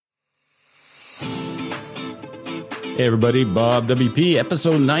Hey everybody, Bob WP,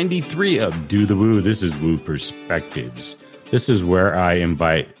 episode 93 of Do the Woo. This is Woo Perspectives. This is where I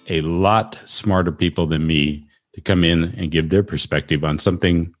invite a lot smarter people than me to come in and give their perspective on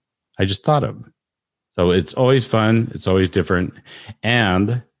something I just thought of. So it's always fun. It's always different.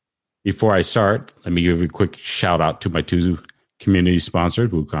 And before I start, let me give a quick shout out to my two community sponsors,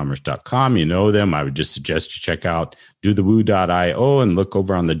 WooCommerce.com. You know them. I would just suggest you check out dothewoo.io and look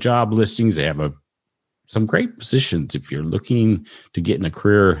over on the job listings. They have some great positions if you're looking to get in a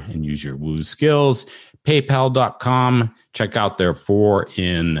career and use your Woo skills. PayPal.com. Check out their pay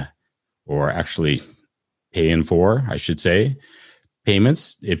in for, I should say,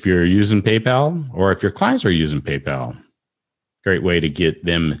 payments if you're using PayPal or if your clients are using PayPal. Great way to get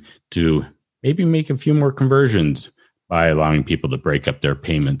them to maybe make a few more conversions by allowing people to break up their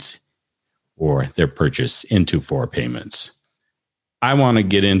payments or their purchase into 4 payments. I want to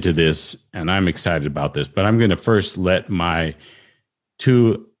get into this, and I'm excited about this, but I'm going to first let my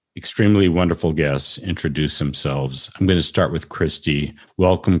two extremely wonderful guests introduce themselves. I'm going to start with Christie.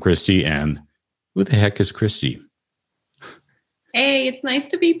 Welcome, Christie. And who the heck is Christie? Hey, it's nice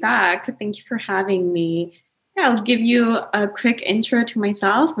to be back. Thank you for having me. Yeah, I'll give you a quick intro to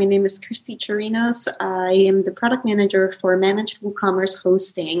myself. My name is Christie Chirinos. I am the product manager for Managed WooCommerce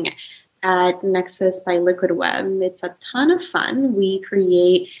Hosting at Nexus by Liquid Web. It's a ton of fun. We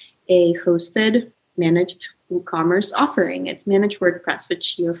create a hosted managed WooCommerce offering. It's managed WordPress,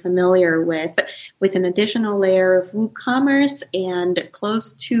 which you're familiar with an additional layer of WooCommerce and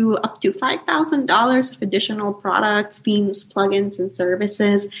close to up to $5,000 of additional products, themes, plugins, and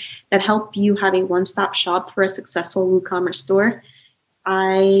services that help you have a one-stop shop for a successful WooCommerce store.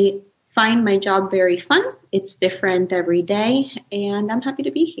 I find my job very fun. It's different every day, and I'm happy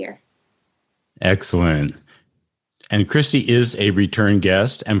to be here. Excellent. And Christie is a return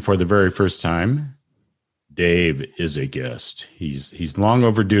guest. And for the very first time, Dave is a guest. He's long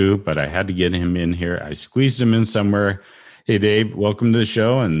overdue, but I had to get him in here. I squeezed him in somewhere. Hey, Dave, welcome to the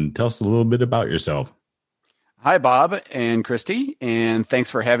show and tell us a little bit about yourself. Hi, Bob and Christie, and thanks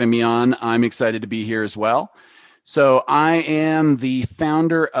for having me on. I'm excited to be here as well. So I am the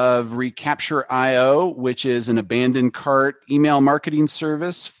founder of Recapture.io, which is an abandoned cart email marketing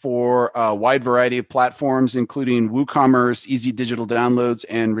service for a wide variety of platforms, including WooCommerce, Easy Digital Downloads,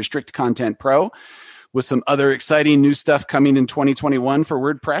 and Restrict Content Pro, with some other exciting new stuff coming in 2021 for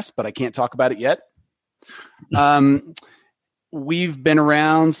WordPress, but I can't talk about it yet. We've been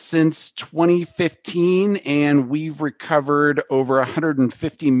around since 2015, and we've recovered over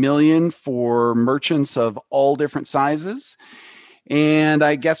 150 million for merchants of all different sizes. And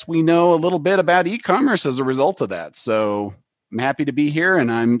I guess we know a little bit about e-commerce as a result of that. So I'm happy to be here,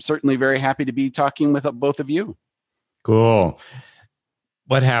 and I'm certainly very happy to be talking with both of you. Cool.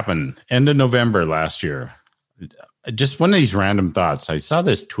 What happened? End of November last year. Just one of these random thoughts. I saw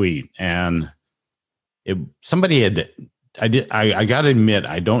this tweet, and somebody had... I got to admit,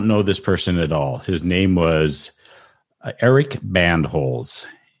 I don't know this person at all. His name was Eric Bandholes,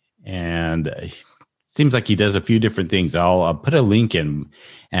 and it seems like he does a few different things. I'll put a link in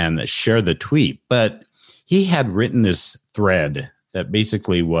and share the tweet. But he had written this thread that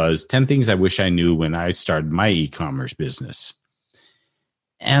basically was 10 things I wish I knew when I started my e-commerce business.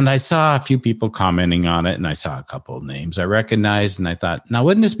 And I saw a few people commenting on it, and I saw a couple of names I recognized, and I thought, now,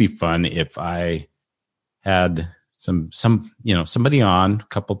 wouldn't this be fun if I had somebody on, a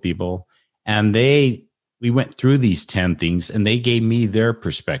couple people, and we went through these 10 things and they gave me their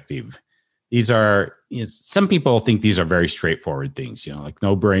perspective. These are, some people think these are very straightforward things, like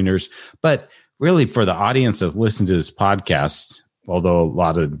no-brainers, but really for the audience that listen to this podcast, although a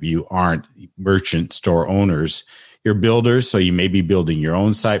lot of you aren't merchant store owners, you're builders. So you may be building your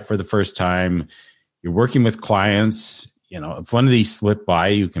own site for the first time. You're working with clients. If one of these slip by,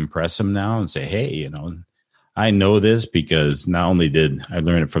 you can press them now and say, hey, I know this because not only did I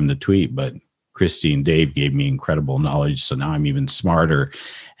learn it from the tweet, but Christie and Dave gave me incredible knowledge. So now I'm even smarter,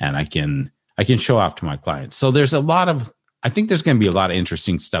 and I can show off to my clients. So I think there's going to be a lot of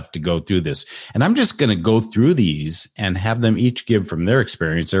interesting stuff to go through this. And I'm just going to go through these and have them each give from their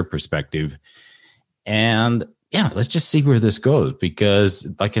experience, their perspective. And yeah, let's just see where this goes, because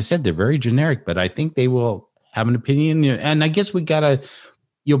like I said, they're very generic, but I think they will have an opinion. And I guess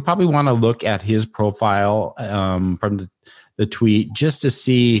you'll probably want to look at his profile from the tweet just to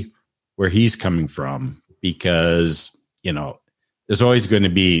see where he's coming from, because, there's always going to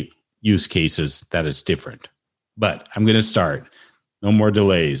be use cases that is different. But I'm going to start. No more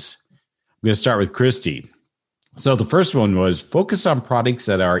delays. I'm going to start with Christie. So the first one was focus on products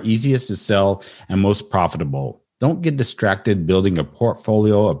that are easiest to sell and most profitable. Don't get distracted building a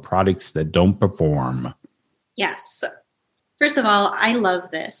portfolio of products that don't perform. Yes. First of all, I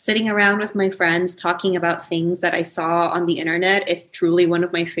love this. Sitting around with my friends talking about things that I saw on the internet is truly one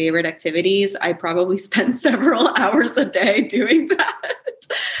of my favorite activities. I probably spend several hours a day doing that.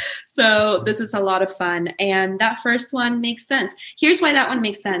 So this is a lot of fun. And that first one makes sense. Here's why that one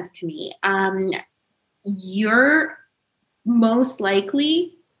makes sense to me. You're most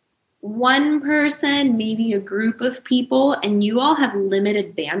likely one person, maybe a group of people, and you all have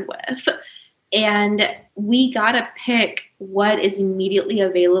limited bandwidth. And we got to pick what is immediately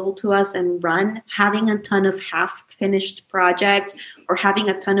available to us and run. Having a ton of half-finished projects or having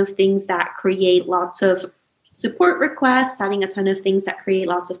a ton of things that create lots of support requests, having a ton of things that create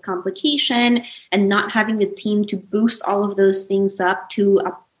lots of complication, and not having a team to boost all of those things up to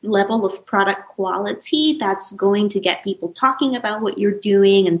a level of product quality that's going to get people talking about what you're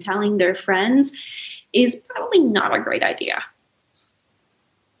doing and telling their friends is probably not a great idea.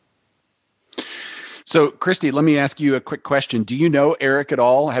 So, Christie, let me ask you a quick question. Do you know Eric at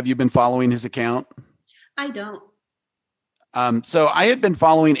all? Have you been following his account? I don't. So I had been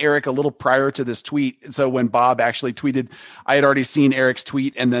following Eric a little prior to this tweet. So when Bob actually tweeted, I had already seen Eric's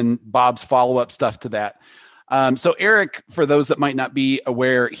tweet and then Bob's follow-up stuff to that. So Eric, for those that might not be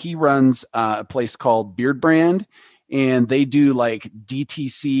aware, he runs a place called Beard Brand, and they do like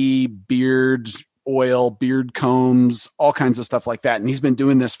DTC, beard oil, beard combs, all kinds of stuff like that. And he's been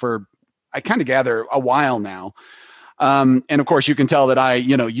doing this for, I kind of gather, a while now. And of course, you can tell that I,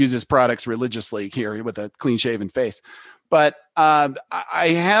 use his products religiously here with a clean shaven face. But I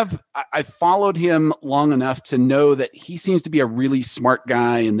followed him long enough to know that he seems to be a really smart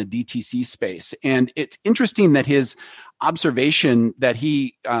guy in the DTC space. And it's interesting that his observation that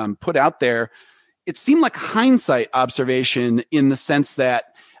he put out there, it seemed like hindsight observation in the sense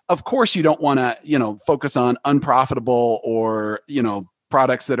that, of course, you don't want to, focus on unprofitable or,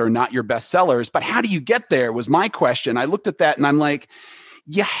 products that are not your best sellers. But how do you get there was my question. I looked at that and I'm like,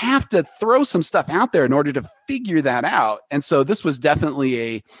 you have to throw some stuff out there in order to figure that out. And so this was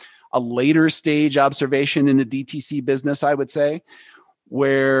definitely a later stage observation in a DTC business, I would say,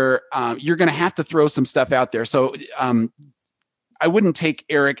 where you're going to have to throw some stuff out there. So I wouldn't take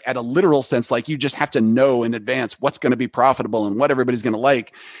Eric at a literal sense, like you just have to know in advance what's going to be profitable and what everybody's going to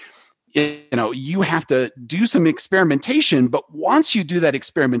like. You have to do some experimentation. But once you do that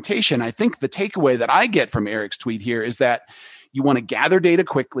experimentation, I think the takeaway that I get from Eric's tweet here is that you want to gather data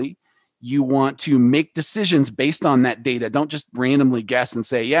quickly. You want to make decisions based on that data. Don't just randomly guess and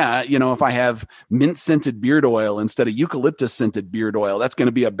say, yeah, if I have mint scented beard oil instead of eucalyptus scented beard oil, that's going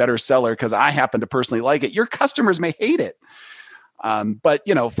to be a better seller because I happen to personally like it. Your customers may hate it. But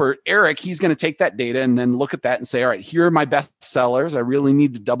for Eric, he's going to take that data and then look at that and say, all right, here are my best sellers. I really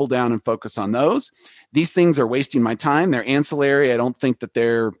need to double down and focus on those. These things are wasting my time. They're ancillary. I don't think that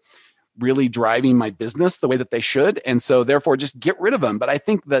they're really driving my business the way that they should. And so therefore just get rid of them. But I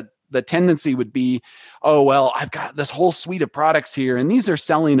think that the tendency would be, oh, well, I've got this whole suite of products here and these are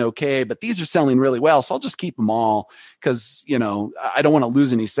selling okay, but these are selling really well. So I'll just keep them all because, I don't want to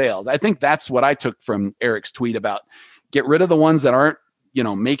lose any sales. I think that's what I took from Eric's tweet about get rid of the ones that aren't,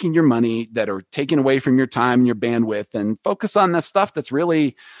 making your money, that are taking away from your time and your bandwidth, and focus on the stuff that's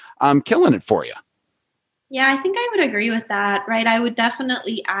really killing it for you. Yeah, I think I would agree with that, right? I would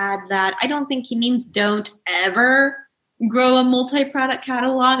definitely add that I don't think he means don't ever grow a multi-product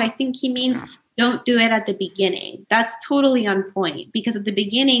catalog. I think he means don't do it at the beginning. That's totally on point because at the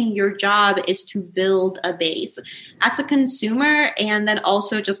beginning, your job is to build a base. As a consumer, and then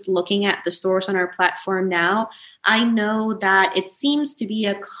also just looking at the stores on our platform now, I know that it seems to be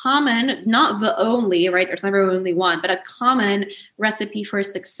a common, not the only, right? There's never only one, but a common recipe for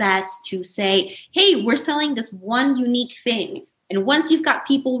success to say, hey, we're selling this one unique thing. And once you've got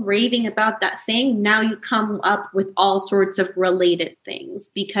people raving about that thing, now you come up with all sorts of related things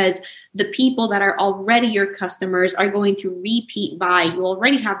because the people that are already your customers are going to repeat buy. You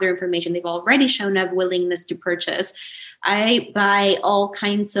already have their information. They've already shown a willingness to purchase. I buy all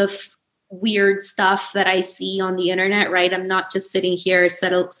kinds of weird stuff that I see on the internet, right? I'm not just sitting here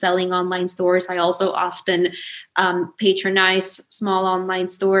selling online stores. I also often patronize small online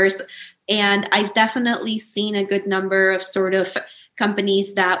stores. And I've definitely seen a good number of sort of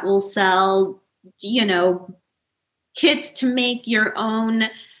companies that will sell, kits to make your own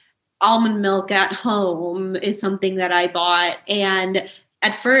almond milk at home is something that I bought. And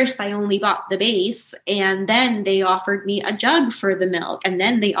at first I only bought the base, and then they offered me a jug for the milk. And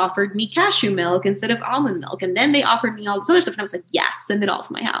then they offered me cashew milk instead of almond milk. And then they offered me all this other stuff. And I was like, yes, send it all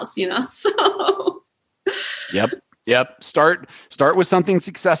to my house, So. Yep. Start with something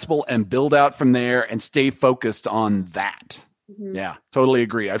successful and build out from there and stay focused on that. Mm-hmm. Yeah, totally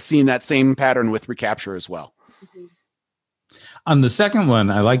agree. I've seen that same pattern with Recapture as well. Mhm. On the second one,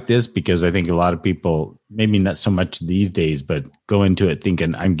 I like this because I think a lot of people, maybe not so much these days, but go into it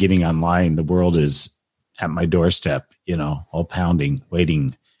thinking I'm getting online. The world is at my doorstep, all pounding,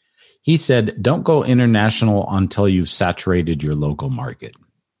 waiting. He said, don't go international until you've saturated your local market.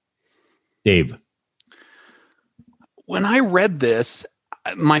 Dave. When I read this,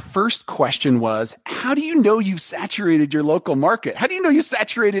 my first question was, how do you know you've saturated your local market? How do you know you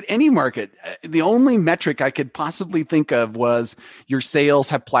saturated any market? The only metric I could possibly think of was your sales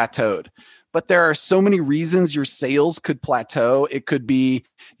have plateaued. But there are so many reasons your sales could plateau. It could be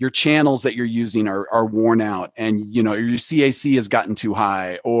your channels that you're using are worn out, and your CAC has gotten too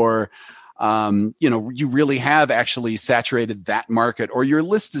high, or you really have actually saturated that market, or your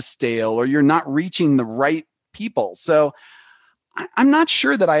list is stale, or you're not reaching the right people. So I'm not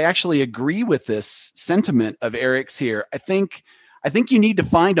sure that I actually agree with this sentiment of Eric's here. I think you need to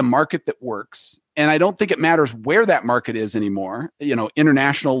find a market that works. And I don't think it matters where that market is anymore,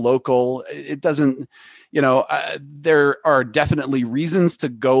 international, local, it doesn't, there are definitely reasons to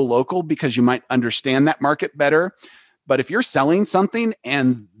go local because you might understand that market better. But if you're selling something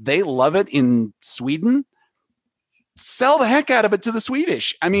and they love it in Sweden, sell the heck out of it to the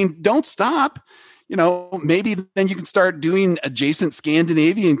Swedish. I mean, don't stop. Maybe then you can start doing adjacent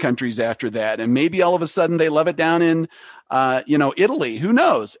Scandinavian countries after that. And maybe all of a sudden they love it down in, Italy. Who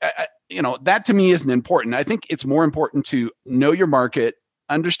knows? That to me isn't important. I think it's more important to know your market,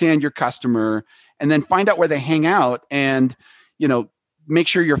 understand your customer, and then find out where they hang out and, make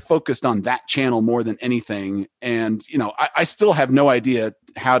sure you're focused on that channel more than anything. And, I still have no idea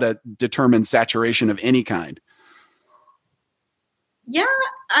how to determine saturation of any kind. Yeah,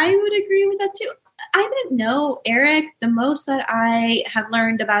 I would agree with that too. I didn't know Eric. The most that I have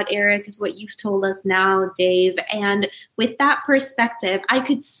learned about Eric is what you've told us now, Dave. And with that perspective, I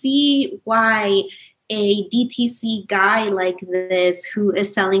could see why a DTC guy like this who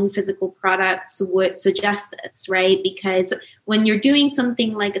is selling physical products would suggest this, right? Because when you're doing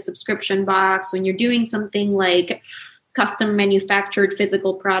something like a subscription box, when you're doing something like custom manufactured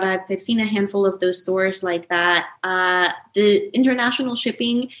physical products, I've seen a handful of those stores like that. The international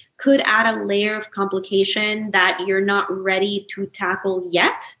shipping could add a layer of complication that you're not ready to tackle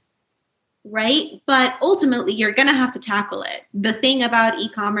yet, right? But ultimately, you're going to have to tackle it. The thing about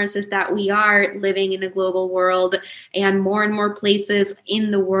e-commerce is that we are living in a global world, and more places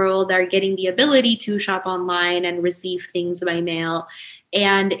in the world are getting the ability to shop online and receive things by mail.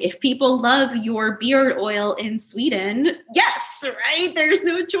 And if people love your beard oil in Sweden, yes, right? There's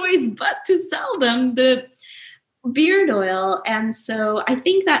no choice but to sell them the beard oil. And so I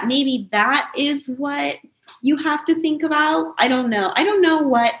think that maybe that is what you have to think about. I don't know. I don't know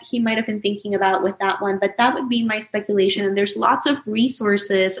what he might have been thinking about with that one, but that would be my speculation. And there's lots of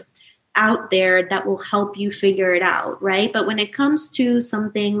resources out there that will help you figure it out, right? But when it comes to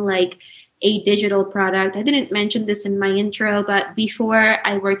something like a digital product, I didn't mention this in my intro, but before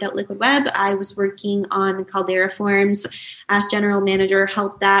I worked at Liquid Web, I was working on Caldera Forms as general manager,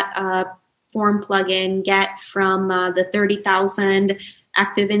 helped that form plugin get from the 30,000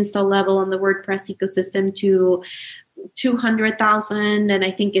 active install level on the WordPress ecosystem to 200,000. And I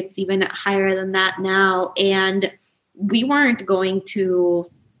think it's even higher than that now. And we weren't going to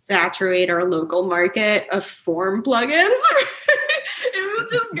saturate our local market of form plugins. It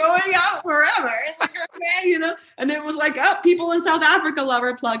was just going out forever. It's like, okay, and it was like, oh, people in South Africa love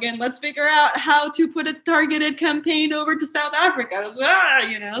our plugin. Let's figure out how to put a targeted campaign over to South Africa.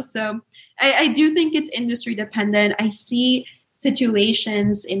 So I do think it's industry dependent. I see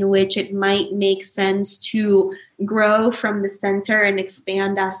situations in which it might make sense to grow from the center and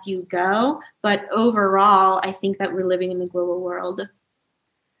expand as you go. But overall, I think that we're living in a global world.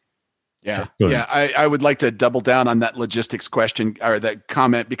 Yeah. I would like to double down on that logistics question or that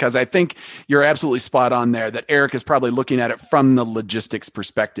comment, because I think you're absolutely spot on there that Eric is probably looking at it from the logistics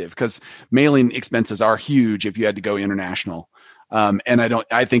perspective, because mailing expenses are huge if you had to go international. And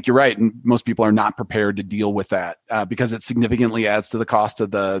I think you're right. And most people are not prepared to deal with that because it significantly adds to the cost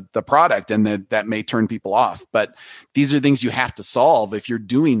of the product, and that may turn people off. But these are things you have to solve if you're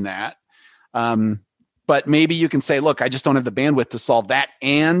doing that. But maybe you can say, look, I just don't have the bandwidth to solve that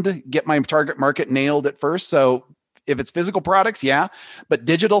and get my target market nailed at first. So if it's physical products, yeah, but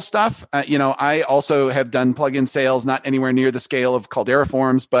digital stuff, I also have done plugin sales, not anywhere near the scale of Caldera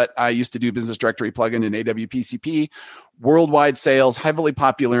Forms, but I used to do business directory plugin in AWPCP, worldwide sales, heavily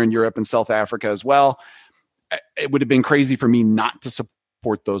popular in Europe and South Africa as well. It would have been crazy for me not to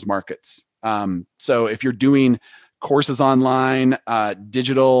support those markets. So if you're doing courses online,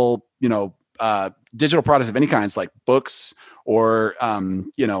 digital products of any kinds like books or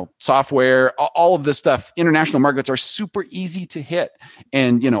software. All of this stuff, international markets are super easy to hit,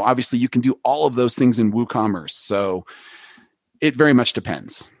 and obviously you can do all of those things in WooCommerce. So it very much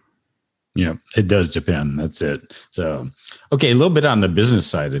depends. Yeah, it does depend. That's it. So, okay, a little bit on the business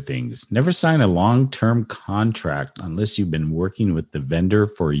side of things. Never sign a long-term contract unless you've been working with the vendor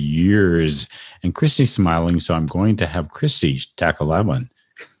for years. And Christie's smiling, so I'm going to have Christie tackle that one.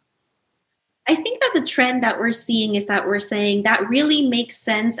 I think that the trend that we're seeing is that we're saying that really makes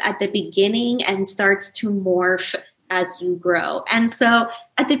sense at the beginning and starts to morph as you grow. And so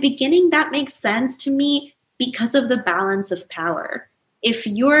at the beginning, that makes sense to me because of the balance of power. If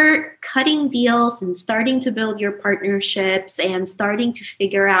you're cutting deals and starting to build your partnerships and starting to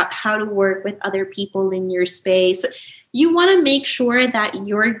figure out how to work with other people in your space, you want to make sure that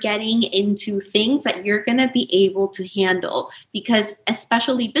you're getting into things that you're going to be able to handle, because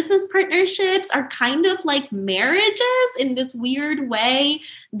especially business partnerships are kind of like marriages in this weird way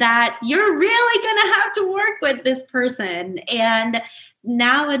that you're really going to have to work with this person. And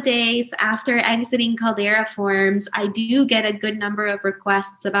nowadays, after exiting Caldera Forms, I do get a good number of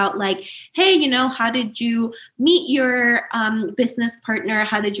requests about like, hey, how did you meet your business partner?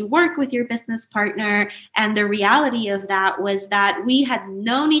 How did you work with your business partner? And the reality of that was that we had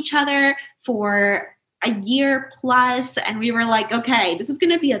known each other for a year plus, and we were like, okay, this is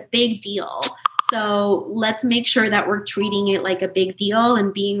going to be a big deal. So let's make sure that we're treating it like a big deal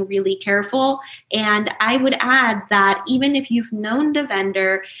and being really careful. And I would add that even if you've known the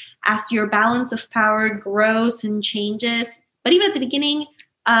vendor, as your balance of power grows and changes, but even at the beginning,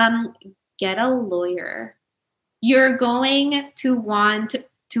 get a lawyer. You're going to want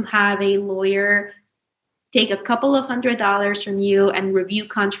to have a lawyer take a couple of $100s from you and review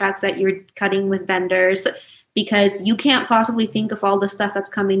contracts that you're cutting with vendors, because you can't possibly think of all the stuff that's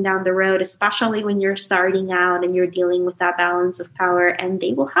coming down the road, especially when you're starting out and you're dealing with that balance of power, and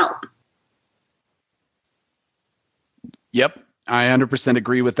they will help. Yep, I 100%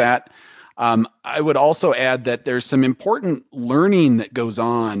 agree with that. I would also add that there's some important learning that goes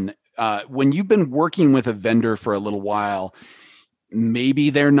on when you've been working with a vendor for a little while.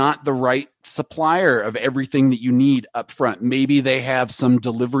 Maybe they're not the right supplier of everything that you need up front. Maybe they have some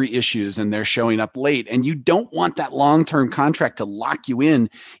delivery issues and they're showing up late, and you don't want that long-term contract to lock you in,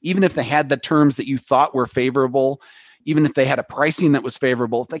 even if they had the terms that you thought were favorable, even if they had a pricing that was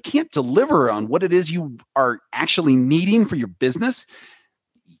favorable. If they can't deliver on what it is you are actually needing for your business,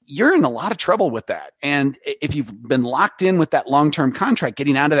 you're in a lot of trouble with that. And if you've been locked in with that long-term contract,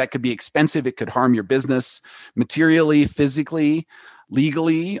 getting out of that could be expensive. It could harm your business materially, physically,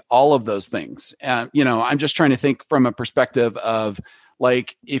 legally, all of those things. I'm just trying to think from a perspective of,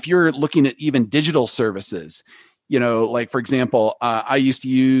 like, if you're looking at even digital services, like, for example, I used to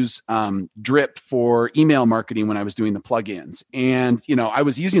use Drip for email marketing when I was doing the plugins. And, I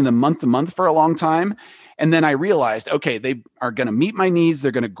was using them month to month for a long time. And then I realized, okay, they are going to meet my needs.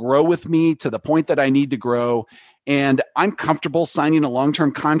 They're going to grow with me to the point that I need to grow. And I'm comfortable signing a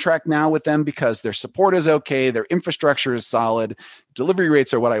long-term contract now with them because their support is okay. Their infrastructure is solid. Delivery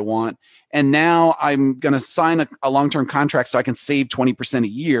rates are what I want. And now I'm going to sign a long-term contract so I can save 20% a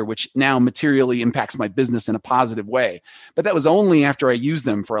year, which now materially impacts my business in a positive way. But that was only after I used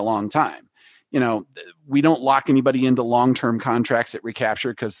them for a long time. We don't lock anybody into long-term contracts at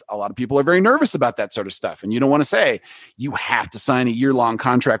Recapture because a lot of people are very nervous about that sort of stuff. And you don't want to say, you have to sign a year-long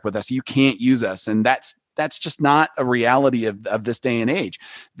contract with us. You can't use us. And that's just not a reality of this day and age.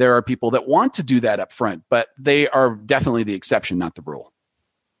 There are people that want to do that up front, but they are definitely the exception, not the rule.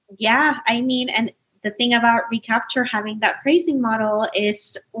 Yeah, and the thing about Recapture having that pricing model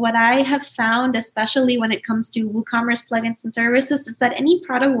is what I have found, especially when it comes to WooCommerce plugins and services, is that any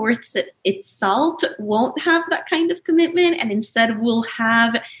product worth its salt won't have that kind of commitment, and instead will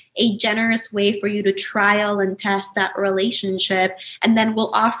have a generous way for you to trial and test that relationship, and then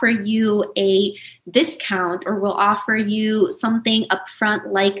we'll offer you a discount or we'll offer you something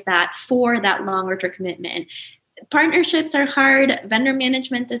upfront like that for that longer term commitment. Partnerships are hard, vendor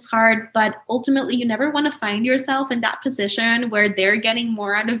management is hard, but ultimately you never want to find yourself in that position where they're getting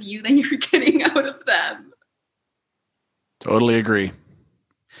more out of you than you're getting out of them. Totally agree.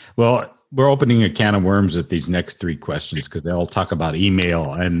 Well, we're opening a can of worms with these next three questions because they all talk about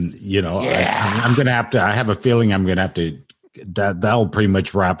email. And, I'm going to have to, I have a feeling I'm going to have to, that'll pretty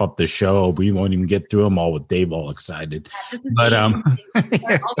much wrap up the show. We won't even get through them all with Dave all excited. But all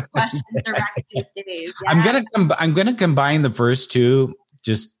the questions directed to Dave. Yeah. I'm gonna combine the first two,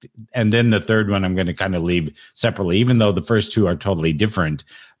 and then the third one I'm gonna kind of leave separately, even though the first two are totally different.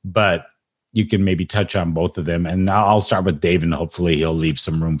 But you can maybe touch on both of them. And I'll start with Dave, and hopefully he'll leave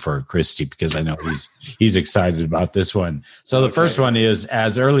some room for Christie, because I know he's excited about this one. So the first one is,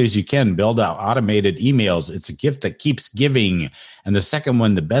 as early as you can, build out automated emails. It's a gift that keeps giving. And the second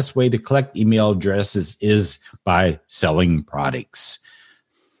one, the best way to collect email addresses is by selling products.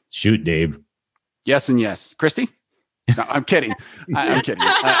 Shoot, Dave. Yes and yes. Christie? No, I'm kidding. I'm kidding.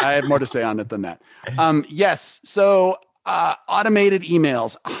 I have more to say on it than that. Yes. So automated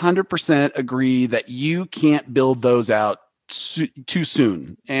emails, 100% agree that you can't build those out too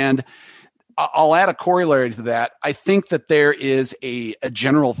soon. And I'll add a corollary to that. I think that there is a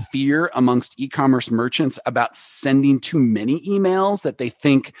general fear amongst e-commerce merchants about sending too many emails, that they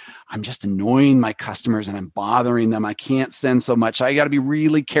think, I'm just annoying my customers and I'm bothering them. I can't send so much. I got to be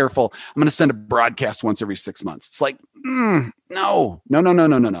really careful. I'm going to send a broadcast once every 6 months. It's like, no.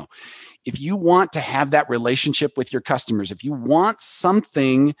 If you want to have that relationship with your customers, if you want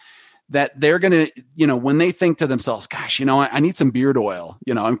something that they're going to, when they think to themselves, gosh, I need some beard oil,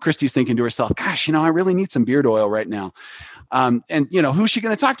 and Christie's thinking to herself, gosh, I really need some beard oil right now. And who's she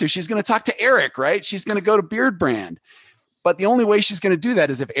going to talk to? She's going to talk to Eric, right? She's going to go to Beard Brand. But the only way she's going to do that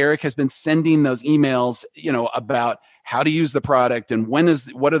is if Eric has been sending those emails, about how to use the product and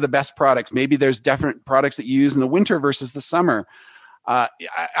what are the best products. Maybe there's different products that you use in the winter versus the summer.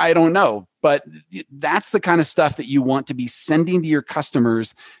 I don't know, but that's the kind of stuff that you want to be sending to your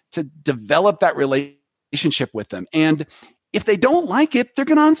customers to develop that relationship with them. And if they don't like it, they're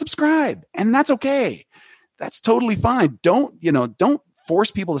going to unsubscribe, and that's okay. That's totally fine. Don't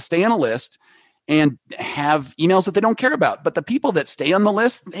force people to stay on a list and have emails that they don't care about. But the people that stay on the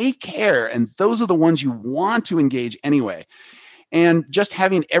list, they care. And those are the ones you want to engage anyway. And just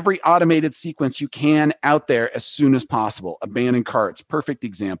having every automated sequence you can out there as soon as possible. Abandoned carts, perfect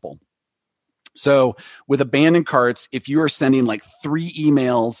example. So with abandoned carts, if you are sending like 3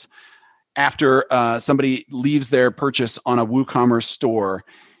 emails after somebody leaves their purchase on a WooCommerce store,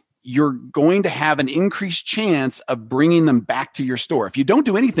 you're going to have an increased chance of bringing them back to your store. If you don't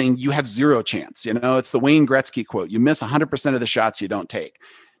do anything, you have 0 chance. It's the Wayne Gretzky quote. You miss 100% of the shots you don't take.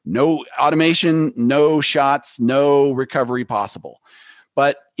 No automation, no shots, no recovery possible.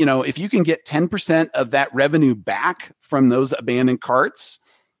 But, if you can get 10% of that revenue back from those abandoned carts,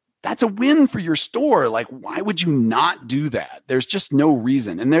 that's a win for your store. Like, why would you not do that? There's just no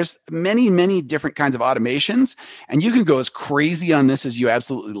reason. And there's many, many different kinds of automations, and you can go as crazy on this as you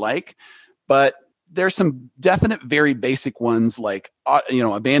absolutely like. But there's some definite, very basic ones like,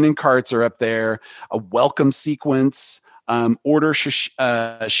 abandoned carts are up there, a welcome sequence, order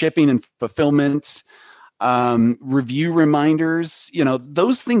shipping and fulfillment, review reminders.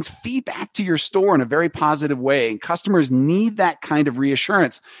 Those things feed back to your store in a very positive way. And customers need that kind of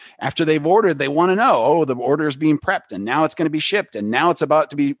reassurance. After they've ordered, they want to know, the order is being prepped and now it's going to be shipped and now it's about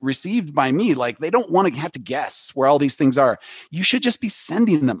to be received by me. Like, they don't want to have to guess where all these things are. You should just be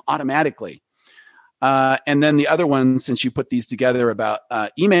sending them automatically. And then the other one, since you put these together about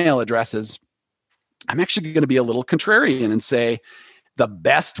email addresses, I'm actually going to be a little contrarian and say the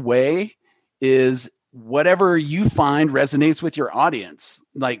best way is whatever you find resonates with your audience.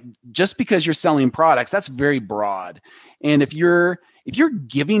 Like, just because you're selling products, that's very broad. And if you're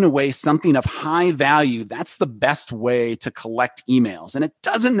giving away something of high value, that's the best way to collect emails. And it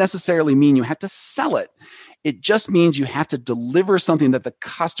doesn't necessarily mean you have to sell it. It just means you have to deliver something that the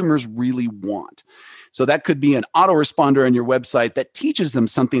customers really want. So that could be an autoresponder on your website that teaches them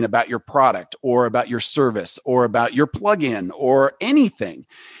something about your product or about your service or about your plugin or anything.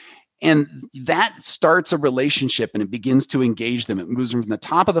 And that starts a relationship and it begins to engage them. It moves them from the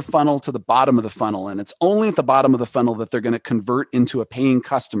top of the funnel to the bottom of the funnel. And it's only at the bottom of the funnel that they're going to convert into a paying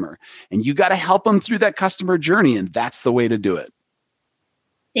customer. And you got to help them through that customer journey. And that's the way to do it.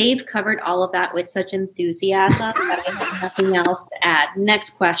 Dave covered all of that with such enthusiasm that I have nothing else to add.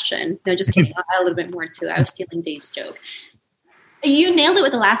 Next question. No, just kidding. I'll add a little bit more too. I was stealing Dave's joke. You nailed it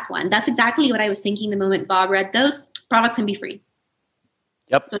with the last one. That's exactly what I was thinking the moment Bob read those. Products can be free.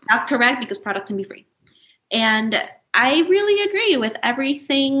 Yep. So that's correct, because products can be free. And I really agree with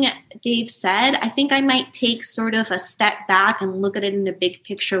everything Dave said. I think I might take sort of a step back and look at it in a big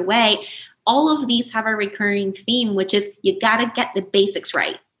picture way. All of these have a recurring theme, which is you got to get the basics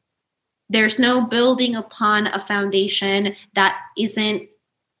right. There's no building upon a foundation that isn't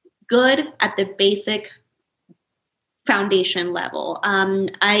good at the basic foundation level.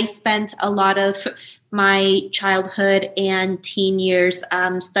 I spent a lot of my childhood and teen years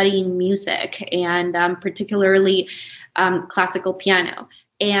studying music, and particularly classical piano.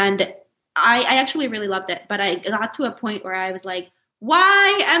 And I actually really loved it. But I got to a point where I was like,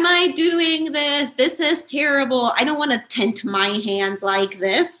 why am I doing this? This is terrible. I don't want to tint my hands like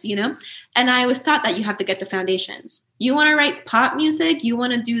this, And I was taught that you have to get the foundations. You want to write pop music, you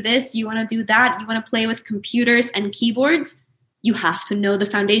want to do this, you want to do that, you want to play with computers and keyboards, you have to know the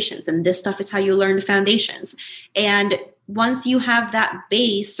foundations. And this stuff is how you learn the foundations. And once you have that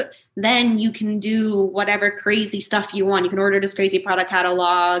base, then you can do whatever crazy stuff you want. You can order this crazy product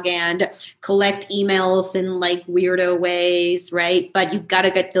catalog and collect emails in like weirdo ways, right? But you got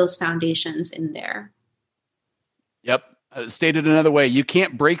to get those foundations in there. Yep. Stated another way, you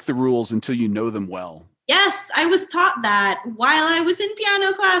can't break the rules until you know them well. Yes, I was taught that while I was in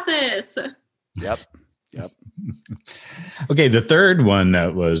piano classes. Yep. Okay, the third one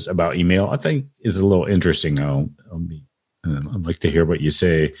that was about email, I think is a little interesting. I'd like to hear what you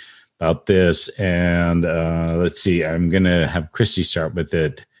say about this. And let's see, I'm going to have Christie start with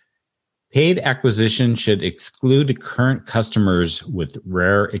it. Paid acquisition should exclude current customers with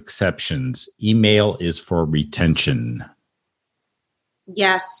rare exceptions. Email is for retention.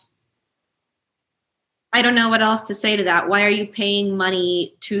 Yes. I don't know what else to say to that. Why are you paying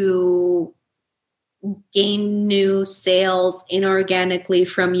money to gain new sales inorganically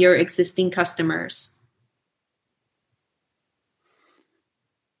from your existing customers?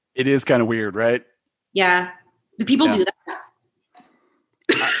 It is kind of weird, right? Yeah. Do people do that?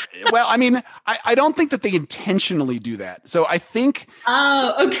 Well, I mean, I don't think that they intentionally do that. So I think...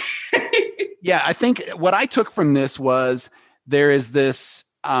 Oh, okay. Yeah, I think what I took from this was there is this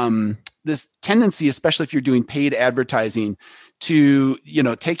this tendency, especially if you're doing paid advertising, to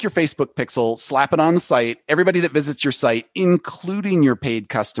take your Facebook pixel, slap it on the site. Everybody that visits your site, including your paid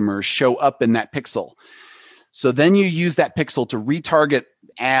customers, show up in that pixel. So then you use that pixel to retarget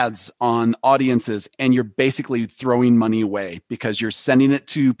ads on audiences, and you're basically throwing money away because you're sending it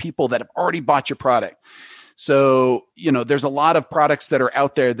to people that have already bought your product. So, there's a lot of products that are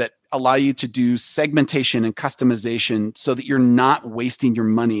out there that allow you to do segmentation and customization so that you're not wasting your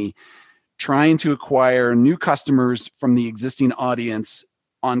money trying to acquire new customers from the existing audience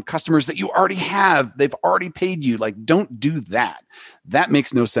on customers that you already have. They've already paid you. Like, don't do that. That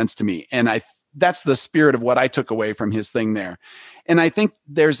makes no sense to me. And that's the spirit of what I took away from his thing there. And I think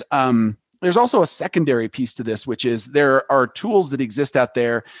there's also a secondary piece to this, which is there are tools that exist out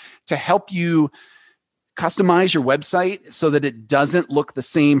there to help you customize your website so that it doesn't look the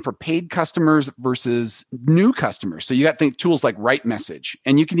same for paid customers versus new customers. So you got tools like Write Message,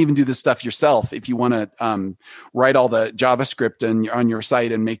 and you can even do this stuff yourself if you want to write all the JavaScript on your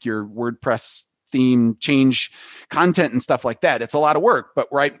site and make your WordPress theme change content and stuff like that. It's a lot of work, but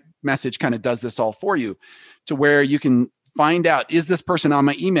Write Message kind of does this all for you to where you can find out, is this person on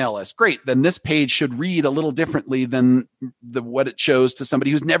my email list? Great. Then this page should read a little differently than what it shows to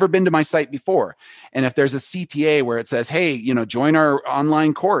somebody who's never been to my site before. And if there's a CTA where it says, hey, join our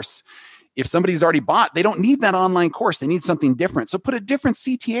online course. If somebody's already bought, they don't need that online course. They need something different. So put a different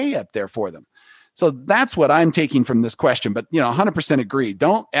CTA up there for them. So that's what I'm taking from this question. But 100% agree.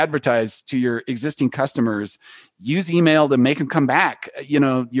 Don't advertise to your existing customers. Use email to make them come back.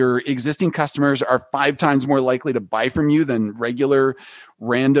 Your existing customers are 5 times more likely to buy from you than regular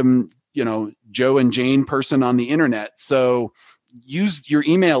random, Joe and Jane person on the internet. So use your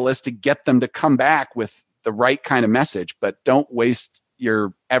email list to get them to come back with the right kind of message, but don't waste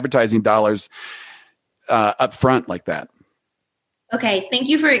your advertising dollars up front like that. Okay, thank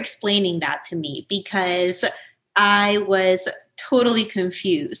you for explaining that to me because I was totally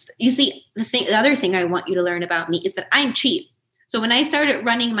confused. You see, the other thing I want you to learn about me is that I'm cheap. So when I started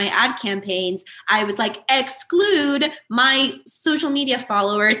running my ad campaigns, I was like, exclude my social media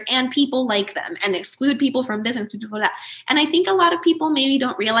followers and people like them, and exclude people from this and people from that. And I think a lot of people maybe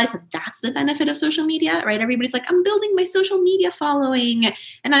don't realize that that's the benefit of social media, right? Everybody's like, I'm building my social media following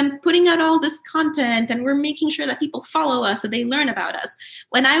and I'm putting out all this content and we're making sure that people follow us so they learn about us.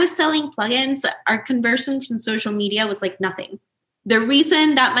 When I was selling plugins, our conversion from social media was like nothing. The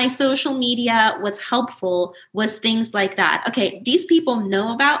reason that my social media was helpful was things like that. Okay, these people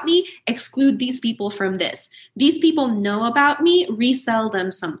know about me, exclude these people from this. These people know about me, resell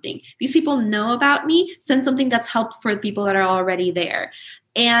them something. These people know about me, send something that's helpful for the people that are already there.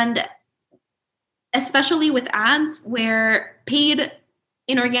 And especially with ads where paid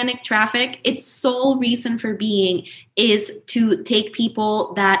inorganic traffic, its sole reason for being is to take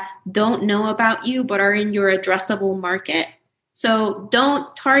people that don't know about you but are in your addressable market. So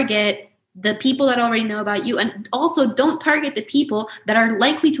don't target the people that already know about you. And also don't target the people that are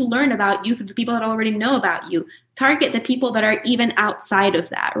likely to learn about you through the people that already know about you. Target the people that are even outside of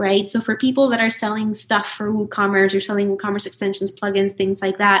that, right? So for people that are selling stuff for WooCommerce, you're selling WooCommerce extensions, plugins, things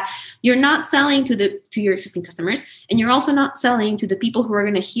like that, you're not selling to your existing customers, and you're also not selling to the people who are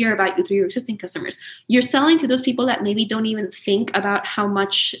going to hear about you through your existing customers. You're selling to those people that maybe don't even think about how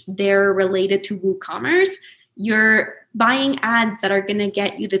much they're related to WooCommerce. You're buying ads that are going to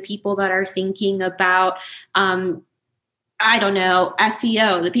get you the people that are thinking about I don't know,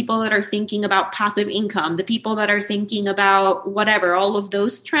 SEO, the people that are thinking about passive income, the people that are thinking about whatever, all of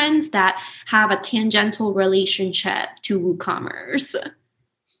those trends that have a tangential relationship to WooCommerce.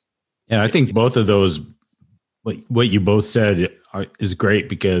 Yeah, I think both of those, what you both said is great,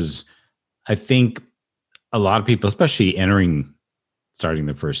 because I think a lot of people, especially starting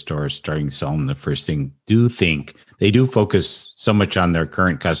the first store, starting selling the first thing, they do focus so much on their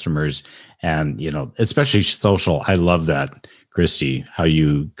current customers. And, especially social. I love that, Christie, how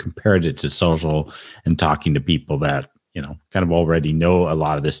you compared it to social and talking to people that, kind of already know a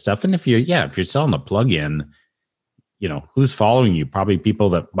lot of this stuff. And if you're selling a plugin, who's following you? Probably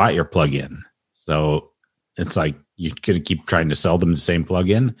people that bought your plugin. So it's like you're going to keep trying to sell them the same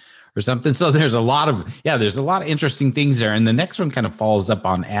plugin or something. So there's a lot of interesting things there. And the next one kind of follows up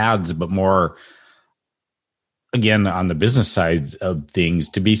on ads, but more, again, on the business side of things.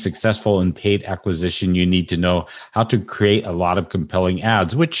 To be successful in paid acquisition, you need to know how to create a lot of compelling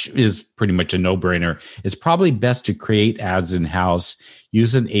ads, which is pretty much a no-brainer. It's probably best to create ads in-house,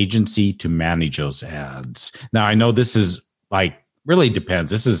 use an agency to manage those ads. Now, I know this is really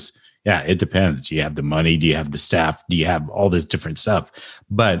depends. It depends. Do you have the money? Do you have the staff? Do you have all this different stuff?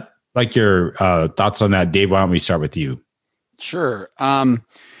 But your thoughts on that, Dave, why don't we start with you? Sure. I'm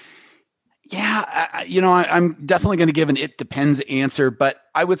definitely going to give an it depends answer, but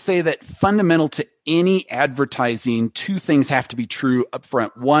I would say that fundamental to any advertising, two things have to be true up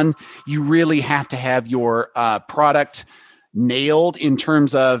front. One, you really have to have your product nailed in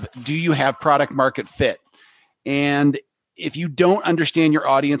terms of, do you have product market fit? And if you don't understand your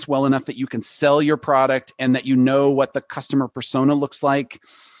audience well enough that you can sell your product and that you know what the customer persona looks like,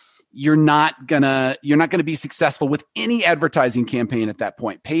 you're not gonna be successful with any advertising campaign at that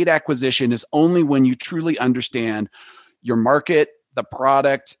point. Paid acquisition is only when you truly understand your market, the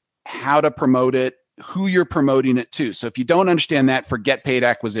product, how to promote it, who you're promoting it to. So if you don't understand that, forget paid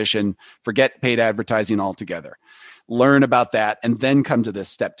acquisition, forget paid advertising altogether. Learn about that and then come to this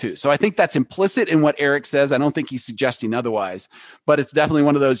step two. So I think that's implicit in what Eric says. I don't think he's suggesting otherwise, but it's definitely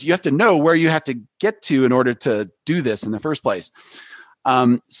one of those, you have to know where you have to get to in order to do this in the first place.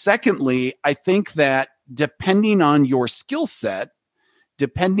 Secondly, I think that depending on your skill set,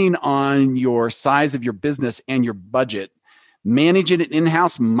 depending on your size of your business and your budget, managing it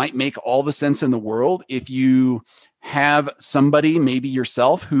in-house might make all the sense in the world. If you have somebody, maybe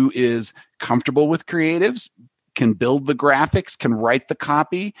yourself, who is comfortable with creatives, can build the graphics, can write the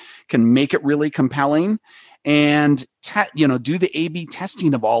copy, can make it really compelling, and do the A/B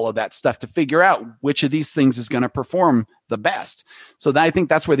testing of all of that stuff to figure out which of these things is going to perform the best. So I think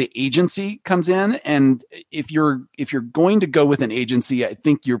that's where the agency comes in. And if you're going to go with an agency, I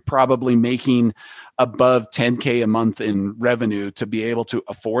think you're probably making above $10K a month in revenue to be able to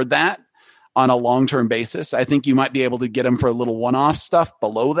afford that on a long-term basis. I think you might be able to get them for a little one-off stuff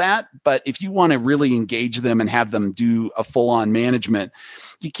below that. But if you want to really engage them and have them do a full-on management,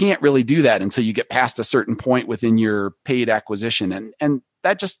 you can't really do that until you get past a certain point within your paid acquisition. And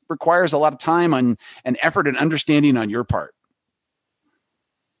that just requires a lot of time and effort and understanding on your part.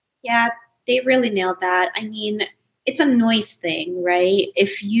 Yeah, they really nailed that. I mean, it's a noise thing, right?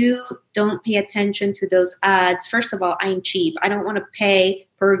 If you don't pay attention to those ads, first of all, I'm cheap. I don't want to pay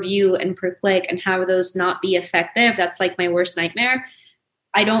per view and per click and have those not be effective. That's like my worst nightmare.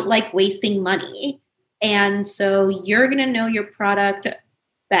 I don't like wasting money. And so you're going to know your product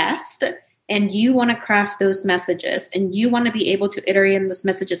best, and you want to craft those messages, and you want to be able to iterate on those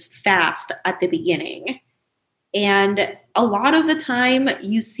messages fast at the beginning. And a lot of the time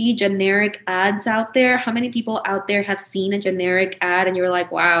you see generic ads out there. How many people out there have seen a generic ad and you're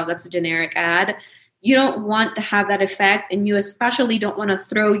like, wow, that's a generic ad? You don't want to have that effect, and you especially don't want to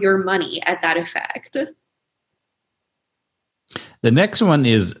throw your money at that effect. The next one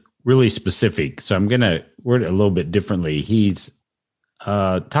is really specific, so I'm going to word it a little bit differently. He's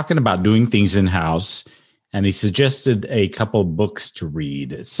talking about doing things in-house, and he suggested a couple books to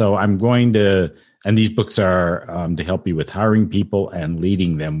read. So I'm going to, and these books are to help you with hiring people and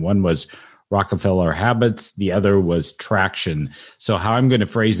leading them. One was Rockefeller Habits. The other was Traction. So how I'm going to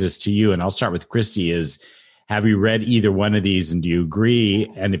phrase this to you, and I'll start with Christie, is have you read either one of these, and do you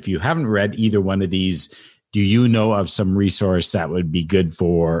agree? And if you haven't read either one of these, do you know of some resource that would be good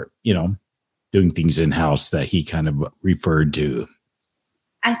for, doing things in-house that he kind of referred to?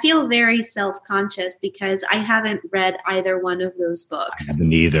 I feel very self-conscious because I haven't read either one of those books. I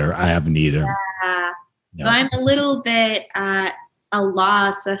haven't either. Yeah. So I'm a little bit at a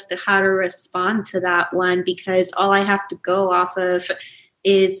loss as to how to respond to that one, because all I have to go off of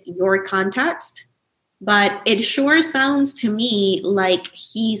is your context. But it sure sounds to me like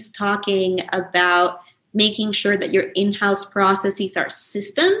he's talking about making sure that your in-house processes are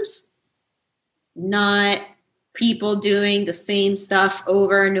systems, not people doing the same stuff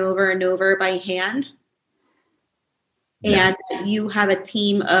over and over and over by hand. Yeah. And you have a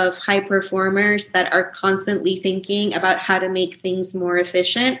team of high performers that are constantly thinking about how to make things more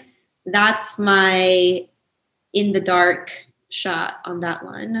efficient. That's my in the dark shot on that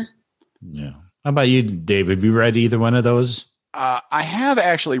one. Yeah. How about you, Dave? Have you read either one of those? I have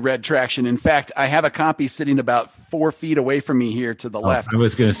actually read Traction. In fact, I have a copy sitting about 4 feet away from me here to the left. I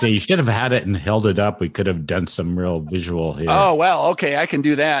was going to say, you should have had it and held it up. We could have done some real visual here. Oh, well, okay. I can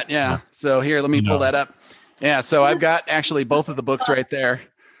do that. Yeah. So here, let me pull that up. Yeah. So I've got actually both of the books right there.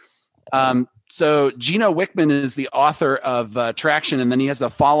 So Gino Wickman is the author of Traction, and then he has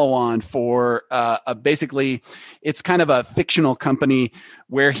a follow-on for basically, it's kind of a fictional company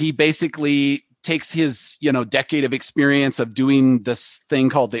where he basically takes his decade of experience of doing this thing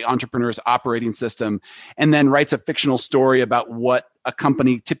called the Entrepreneur's Operating System, and then writes a fictional story about what a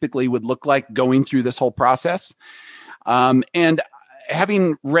company typically would look like going through this whole process. And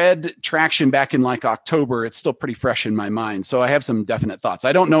having read Traction back in like October, it's still pretty fresh in my mind. So I have some definite thoughts.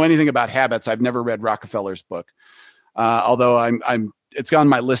 I don't know anything about habits. I've never read Rockefeller's book, although it's on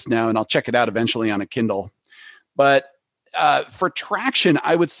my list now, and I'll check it out eventually on a Kindle. But for Traction,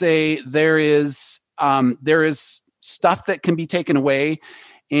 I would say there is stuff that can be taken away,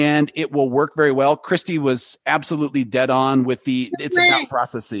 and it will work very well. Christie was absolutely dead on with it's about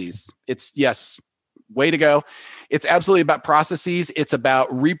processes. Way to go. It's absolutely about processes. It's about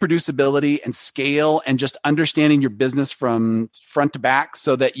reproducibility and scale and just understanding your business from front to back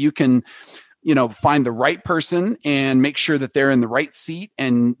so that you can, find the right person and make sure that they're in the right seat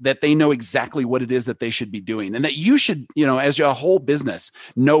and that they know exactly what it is that they should be doing, and that you should, as a whole business,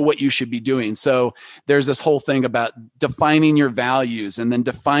 know what you should be doing. So there's this whole thing about defining your values and then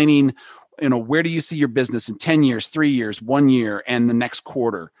defining, where do you see your business in 10 years, 3 years, 1 year, and the next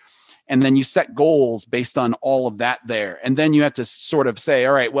quarter. And then you set goals based on all of that there. And then you have to sort of say,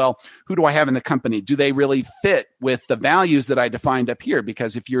 all right, well, who do I have in the company? Do they really fit with the values that I defined up here?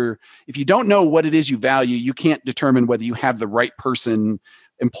 Because if you don't know what it is you value, you can't determine whether you have the right person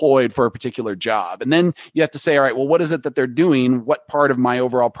employed for a particular job. And then you have to say, all right, well, what is it that they're doing? What part of my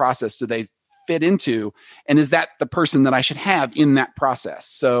overall process do they fit into? And is that the person that I should have in that process?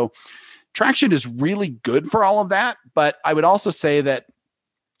 So Traction is really good for all of that. But I would also say that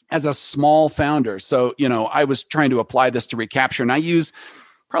as a small founder, so, I was trying to apply this to Recapture, and I use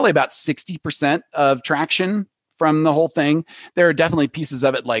probably about 60% of Traction from the whole thing. There are definitely pieces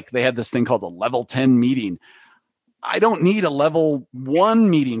of it, like they had this thing called a level 10 meeting. I don't need a level 1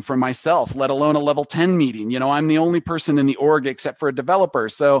 meeting for myself, let alone a level 10 meeting. I'm the only person in the org except for a developer.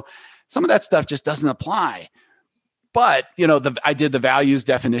 So some of that stuff just doesn't apply. But, I did the values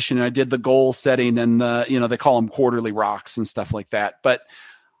definition, and I did the goal setting, and they call them quarterly rocks and stuff like that. But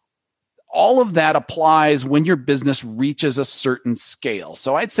all of that applies when your business reaches a certain scale.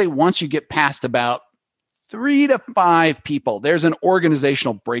 So I'd say once you get past about 3 to 5 people, there's an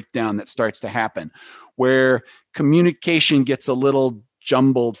organizational breakdown that starts to happen where communication gets a little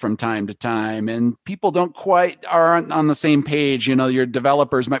jumbled from time to time, and people don't quite are on the same page. Your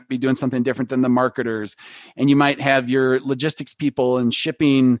developers might be doing something different than the marketers, and you might have your logistics people and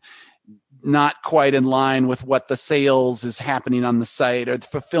shipping not quite in line with what the sales is happening on the site, or the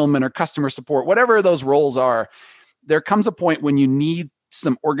fulfillment or customer support, whatever those roles are. There comes a point when you need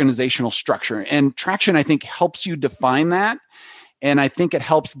some organizational structure, and Traction, I think, helps you define that. And I think it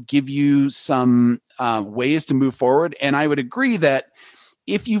helps give you some ways to move forward. And I would agree that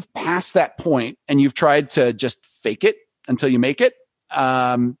if you've passed that point and you've tried to just fake it until you make it,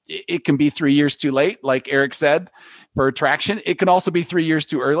 it can be 3 years too late, like Eric said, for Traction. It can also be 3 years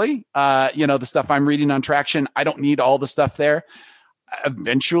too early. The stuff I'm reading on Traction, I don't need all the stuff there.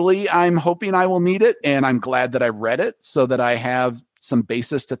 Eventually, I'm hoping I will need it. And I'm glad that I read it so that I have some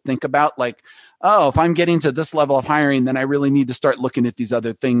basis to think about, like, oh, if I'm getting to this level of hiring, then I really need to start looking at these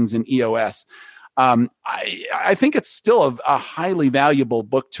other things in EOS. I think it's still a highly valuable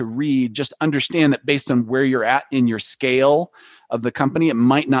book to read. Just understand that based on where you're at in your scale of the company, it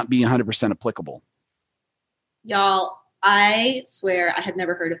might not be 100% applicable. Y'all, I swear I had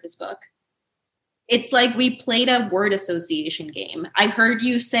never heard of this book. It's like we played a word association game. I heard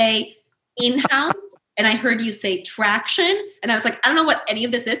you say in-house and I heard you say traction. And I was like, I don't know what any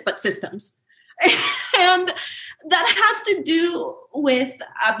of this is, but systems. And that has to do with,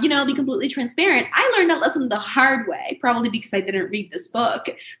 I'll be completely transparent. I learned that lesson the hard way, probably because I didn't read this book.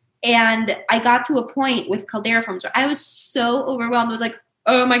 And I got to a point with Caldera Farms where I was so overwhelmed. I was like,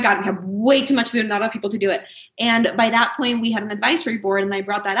 oh my God, we have way too much to do, not enough people to do it. And by that point, we had an advisory board and I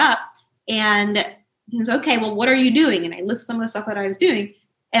brought that up. And he was, okay, well, what are you doing? And I listed some of the stuff that I was doing.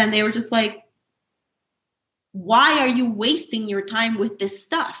 And they were just like, why are you wasting your time with this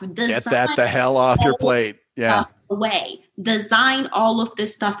stuff? Get that the hell off your plate. Yeah. Away. Design all of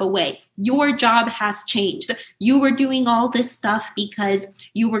this stuff away. Your job has changed. You were doing all this stuff because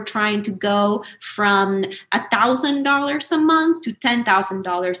you were trying to go from $1,000 a month to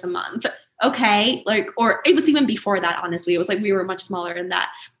 $10,000 a month. Okay. Or it was even before that, honestly. It was like we were much smaller than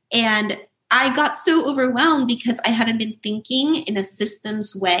that. And I got so overwhelmed because I hadn't been thinking in a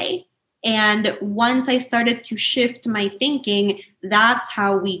systems way. And once I started to shift my thinking, that's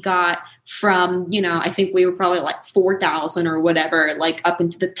how we got from, I think we were probably like 4,000 or whatever, like up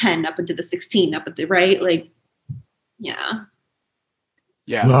into the 10, up into the 16, up at the right. Like, yeah.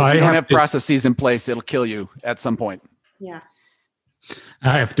 Yeah. Well, if you don't have processes in place, it'll kill you at some point. Yeah.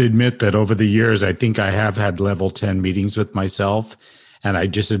 I have to admit that over the years, I think I have had level 10 meetings with myself. And I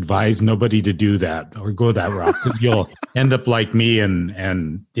just advise nobody to do that or go that route. You'll end up like me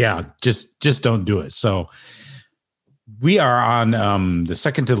and yeah, just don't do it. So we are on the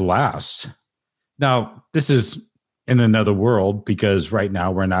second to the last. Now, this is in another world because right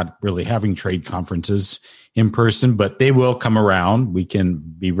now we're not really having trade conferences in person, but they will come around. We can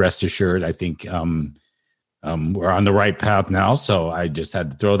be rest assured. I think we're on the right path now. So I just had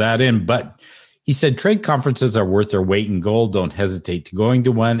to throw that in. But he said trade conferences are worth their weight in gold. Don't hesitate to going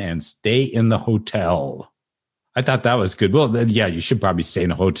to one and stay in the hotel. I thought that was good. Well, then, yeah, you should probably stay in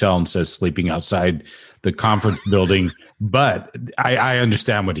a hotel instead of sleeping outside the conference building. But I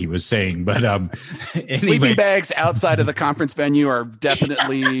understand what he was saying. But anyway. Sleeping bags outside of the conference venue are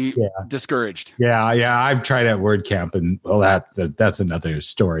definitely discouraged. Yeah. I've tried at WordCamp, and well, that's another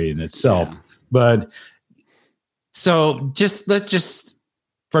story in itself. Yeah. But so let's just.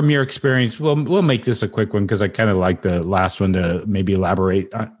 From your experience, we'll make this a quick one because I kind of like the last one to maybe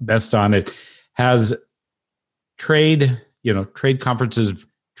elaborate best on it. Has trade conferences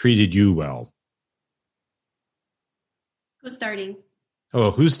treated you well? Who's starting?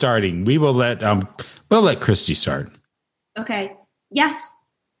 Oh, who's starting? We'll let Christie start. Okay. Yes,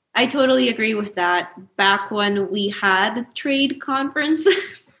 I totally agree with that. Back when we had trade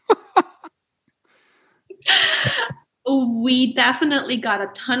conferences. We definitely got a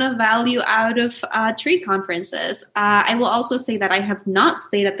ton of value out of trade conferences. I will also say that I have not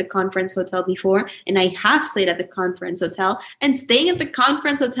stayed at the conference hotel before, and I have stayed at the conference hotel. And staying at the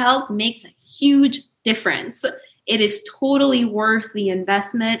conference hotel makes a huge difference. It is totally worth the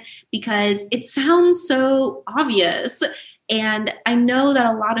investment because it sounds so obvious. And I know that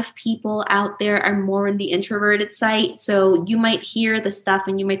a lot of people out there are more on the introverted side. So you might hear the stuff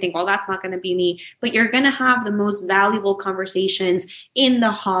and you might think, well, that's not going to be me. But you're going to have the most valuable conversations in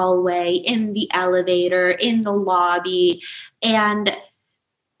the hallway, in the elevator, in the lobby. And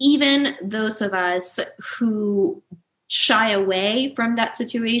even those of us who shy away from that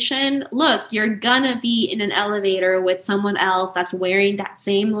situation, look, you're gonna be in an elevator with someone else that's wearing that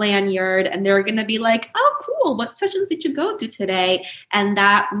same lanyard, and they're gonna be like, oh, cool, what sessions did you go to today? And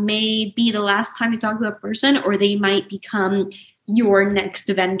that may be the last time you talk to a person, or they might become your next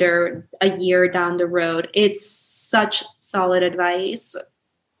vendor a year down the road. It's such solid advice.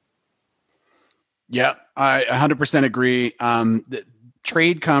 Yeah, I 100% agree.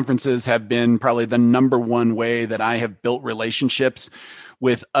 Trade conferences have been probably the number one way that I have built relationships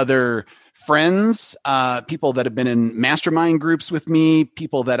with other friends, people that have been in mastermind groups with me,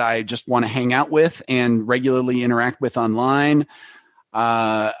 people that I just want to hang out with and regularly interact with online.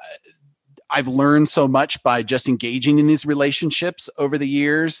 I've learned so much by just engaging in these relationships over the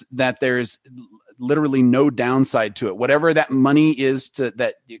years that there's literally no downside to it. Whatever that money is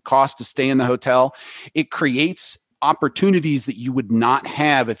that it costs to stay in the hotel, it creates opportunities that you would not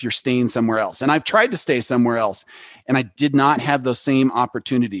have if you're staying somewhere else. And I've tried to stay somewhere else and I did not have those same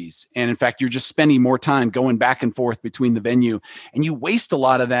opportunities. And in fact, you're just spending more time going back and forth between the venue, and you waste a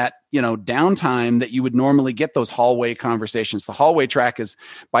lot of that, downtime that you would normally get those hallway conversations. The hallway track is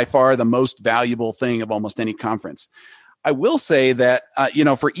by far the most valuable thing of almost any conference. I will say that,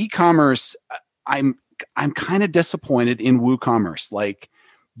 for e-commerce, I'm kind of disappointed in WooCommerce. Like,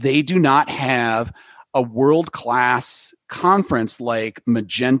 they do not have a world-class conference like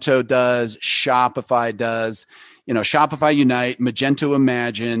Magento does, Shopify does, Shopify Unite, Magento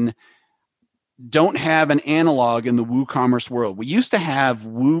Imagine, don't have an analog in the WooCommerce world. We used to have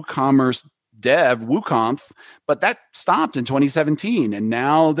WooCommerce Dev, WooConf, but that stopped in 2017, and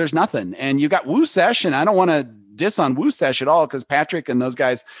now there's nothing. And you got WooSesh, and I don't want to diss on WooSesh at all because Patrick and those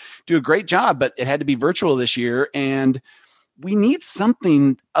guys do a great job, but it had to be virtual this year, and we need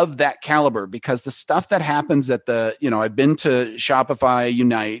something of that caliber because the stuff that happens at I've been to Shopify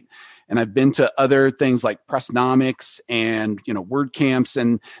Unite, and I've been to other things like Pressnomics and WordCamps,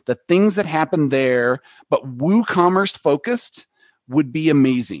 and the things that happen there, but WooCommerce focused would be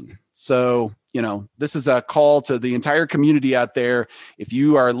amazing. So, this is a call to the entire community out there. If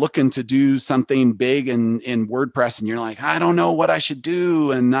you are looking to do something big in WordPress and you're like, I don't know what I should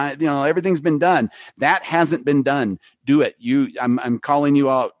do, and everything's been done. That hasn't been done. Do it. I'm calling you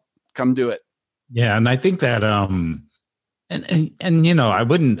out. Come do it. Yeah, and I think that I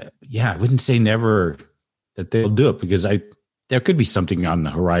wouldn't say never that they'll do it because there could be something on the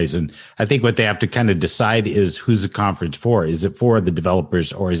horizon. I think what they have to kind of decide is who's the conference for. Is it for the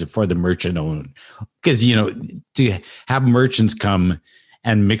developers or is it for the merchant owner? Because, to have merchants come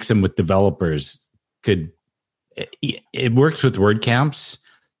and mix them with developers it works with WordCamps,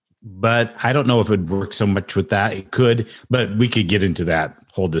 but I don't know if it would work so much with that. It could, but we could get into that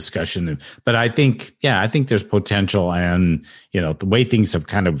whole discussion. But I think there's potential, and, the way things have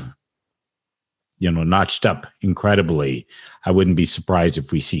kind of, notched up incredibly, I wouldn't be surprised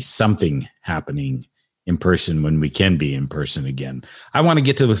if we see something happening in person when we can be in person again. I want to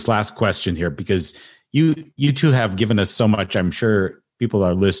get to this last question here because you two have given us so much. I'm sure people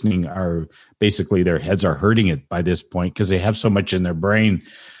are listening are basically their heads are hurting it by this point because they have so much in their brain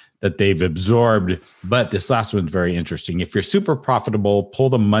that they've absorbed. But this last one's very interesting. If you're super profitable, pull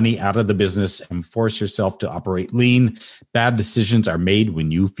the money out of the business and force yourself to operate lean. Bad decisions are made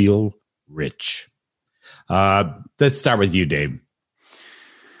when you feel rich. Let's start with you, Dave.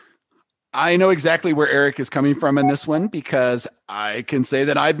 I know exactly where Eric is coming from in this one because I can say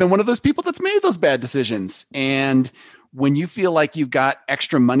that I've been one of those people that's made those bad decisions. And when you feel like you've got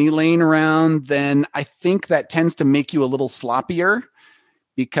extra money laying around, then I think that tends to make you a little sloppier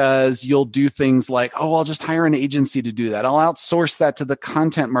because you'll do things like, I'll just hire an agency to do that. I'll outsource that to the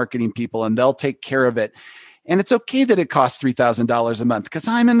content marketing people and they'll take care of it. And it's okay that it costs $3,000 a month because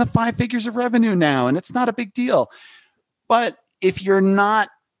I'm in the 5 figures of revenue now and it's not a big deal. But if you're not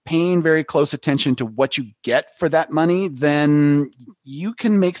paying very close attention to what you get for that money, then you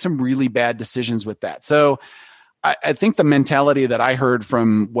can make some really bad decisions with that. So I think the mentality that I heard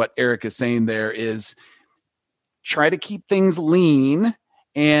from what Eric is saying there is try to keep things lean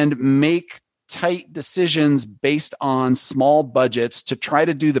and make tight decisions based on small budgets to try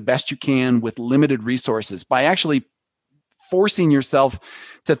to do the best you can with limited resources. By actually forcing yourself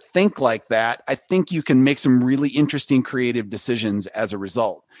to think like that, I think you can make some really interesting creative decisions as a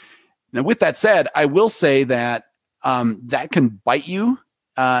result. Now, with that said, I will say that that can bite you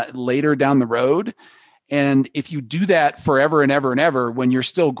later down the road. And if you do that forever and ever and ever, when you're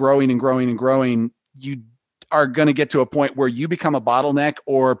still growing and growing and growing, you are going to get to a point where you become a bottleneck,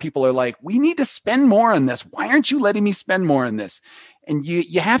 or people are like, we need to spend more on this. Why aren't you letting me spend more on this? And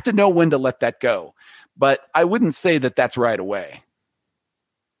you have to know when to let that go. But I wouldn't say that that's right away.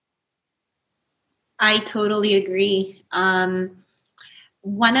 I totally agree.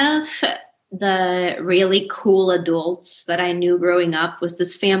 One of the really cool adults that I knew growing up was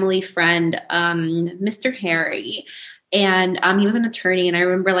this family friend, Mr. Harry. And he was an attorney. And I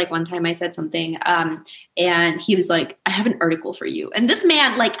remember one time I said something and he was like, I have an article for you. And this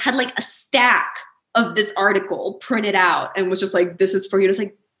man had a stack of this article printed out and was just like, this is for you. It's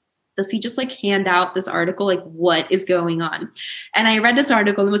like, does he just hand out this article? What is going on? And I read this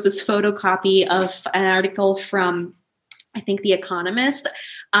article. It was this photocopy of an article from, I think, The Economist.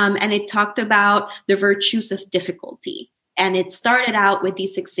 And it talked about the virtues of difficulty. And it started out with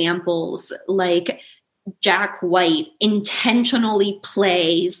these examples like Jack White intentionally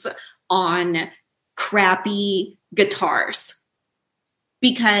plays on crappy guitars.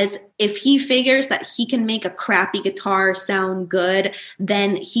 Because if he figures that he can make a crappy guitar sound good,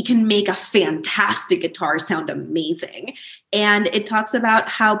 then he can make a fantastic guitar sound amazing. And it talks about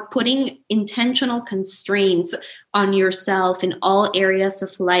how putting intentional constraints on yourself in all areas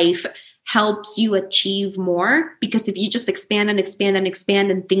of life helps you achieve more. Because if you just expand and expand and expand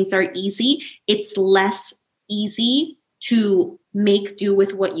and things are easy, it's less easy to make do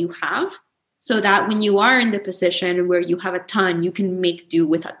with what you have. So that when you are in the position where you have a ton, you can make do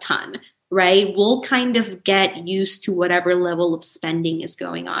with a ton. right? We'll kind of get used to whatever level of spending is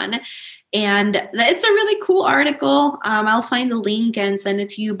going on. And it's a really cool article. I'll find the link and send it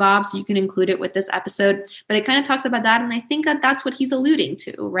to you, Bob, so you can include it with this episode. But it kind of talks about that. And I think that that's what he's alluding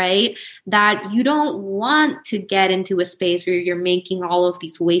to, right? That you don't want to get into a space where you're making all of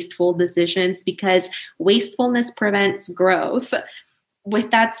these wasteful decisions, because wastefulness prevents growth.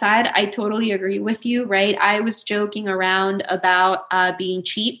 With that said, I totally agree with you, right? I was joking around about being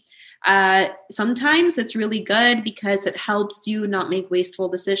cheap. Sometimes it's really good because it helps you not make wasteful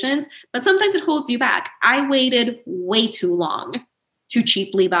decisions, but sometimes it holds you back. I waited way too long to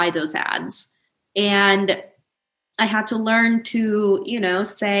cheaply buy those ads. And I had to learn to,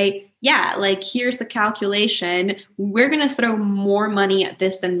 say, yeah, like, here's the calculation. We're going to throw more money at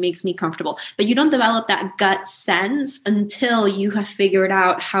this than makes me comfortable. But you don't develop that gut sense until you have figured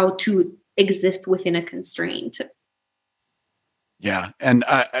out how to exist within a constraint. Yeah. And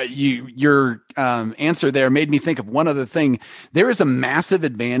your answer there made me think of one other thing. There is a massive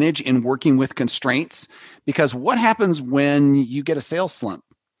advantage in working with constraints, because what happens when you get a sales slump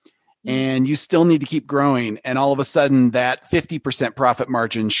and you still need to keep growing, and all of a sudden that 50% profit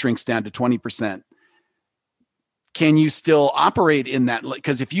margin shrinks down to 20%? Can you still operate in that?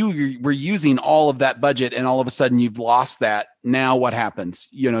 Because if you were using all of that budget and all of a sudden you've lost that, now what happens?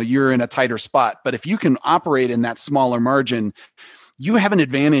 You're in a tighter spot. But if you can operate in that smaller margin, you have an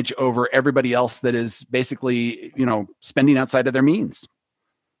advantage over everybody else that is basically, spending outside of their means.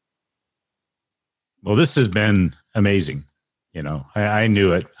 Well, this has been amazing. I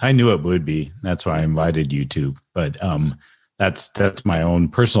knew it. I knew it would be. That's why I invited you to. But that's my own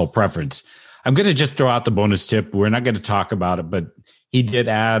personal preference. I'm going to just throw out the bonus tip. We're not going to talk about it, but he did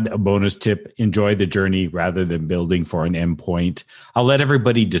add a bonus tip: enjoy the journey rather than building for an endpoint. I'll let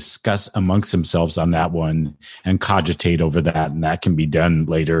everybody discuss amongst themselves on that one and cogitate over that. And that can be done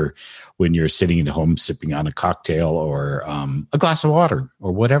later when you're sitting at home sipping on a cocktail or a glass of water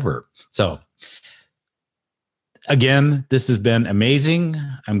or whatever. So again, this has been amazing.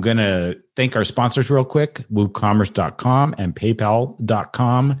 I'm going to thank our sponsors real quick: WooCommerce.com and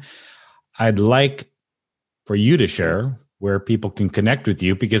PayPal.com. I'd like for you to share where people can connect with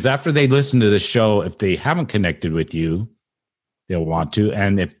you, because after they listen to the show, if they haven't connected with you, they'll want to.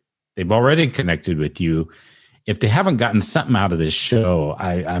 And if they've already connected with you, if they haven't gotten something out of this show,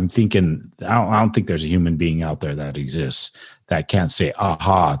 I'm thinking, I don't think there's a human being out there that exists that can't say,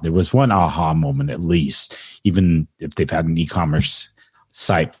 aha, there was one aha moment at least, even if they've had an e-commerce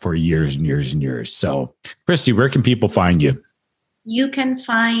site for years and years and years. So, Christie, where can people find you? You can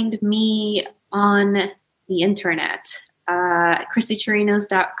find me on the internet.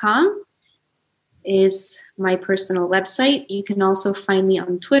 ChristieChirinos.com is my personal website. You can also find me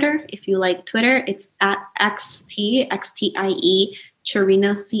on Twitter. If you like Twitter, it's at XTIE,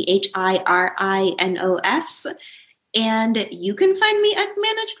 Chirinos, CHIRINOS. And you can find me at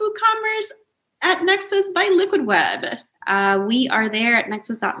Managed WooCommerce at Nexus by Liquid Web. We are there at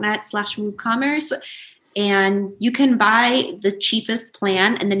nexus.net/WooCommerce. And you can buy the cheapest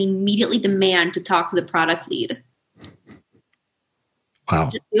plan and then immediately demand to talk to the product lead. Wow.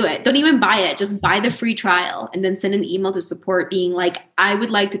 Just do it. Don't even buy it. Just buy the free trial and then send an email to support being like, I would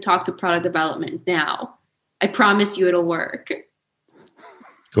like to talk to product development now. I promise you it'll work.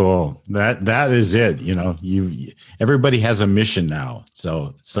 Cool. That is it. Everybody has a mission now.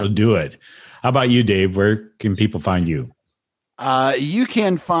 So do it. How about you, Dave? Where can people find you? You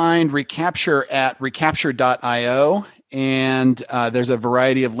can find Recapture at recapture.io, and there's a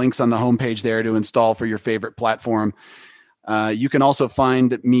variety of links on the homepage there to install for your favorite platform. You can also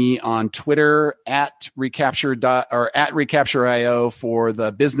find me on Twitter at recapture.io for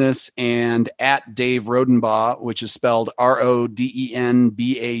the business, and at Dave Rodenbaugh, which is spelled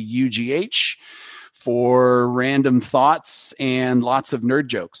RODENBAUGH, for random thoughts and lots of nerd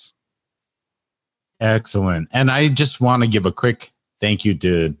jokes. Excellent. And I just want to give a quick thank you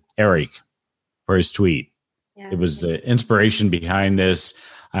to Eric for his tweet. Yeah. It was the inspiration behind this.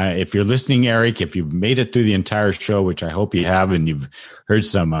 If you're listening, Eric, if you've made it through the entire show, which I hope you have, and you've heard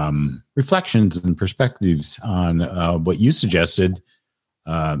some reflections and perspectives on what you suggested,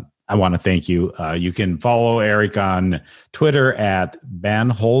 I want to thank you. You can follow Eric on Twitter at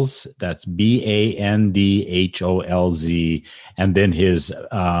Bandholz. That's BANDHOLZ. And then his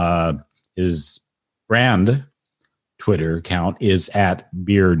brand Twitter account is at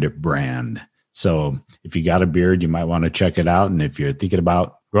Beard Brand. So if you got a beard, you might want to check it out. And if you're thinking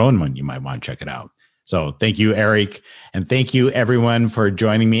about growing one, you might want to check it out. So thank you, Eric. And thank you, everyone, for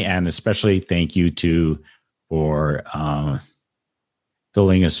joining me. And especially thank you for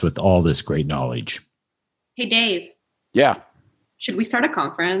filling us with all this great knowledge. Hey, Dave. Yeah. Should we start a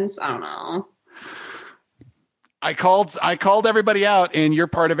conference? I don't know. I called everybody out, and you're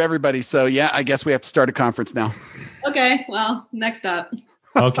part of everybody. So yeah, I guess we have to start a conference now. Okay, well, next up.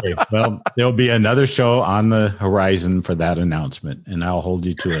 Okay, well, there'll be another show on the horizon for that announcement, and I'll hold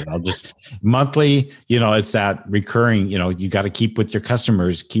you to it. I'll just monthly, it's that recurring, you got to keep with your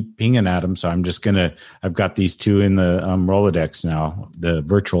customers, keep pinging at them. So I'm just I've got these two in the Rolodex now, the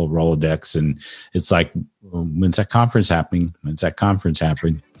virtual Rolodex, and it's like, when's that conference happening? When's that conference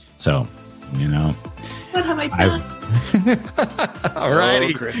happening? So, What have I done? All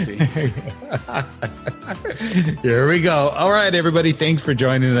righty, Christie. Here we go. All right, everybody. Thanks for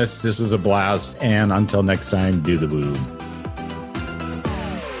joining us. This was a blast. And until next time, do the boo.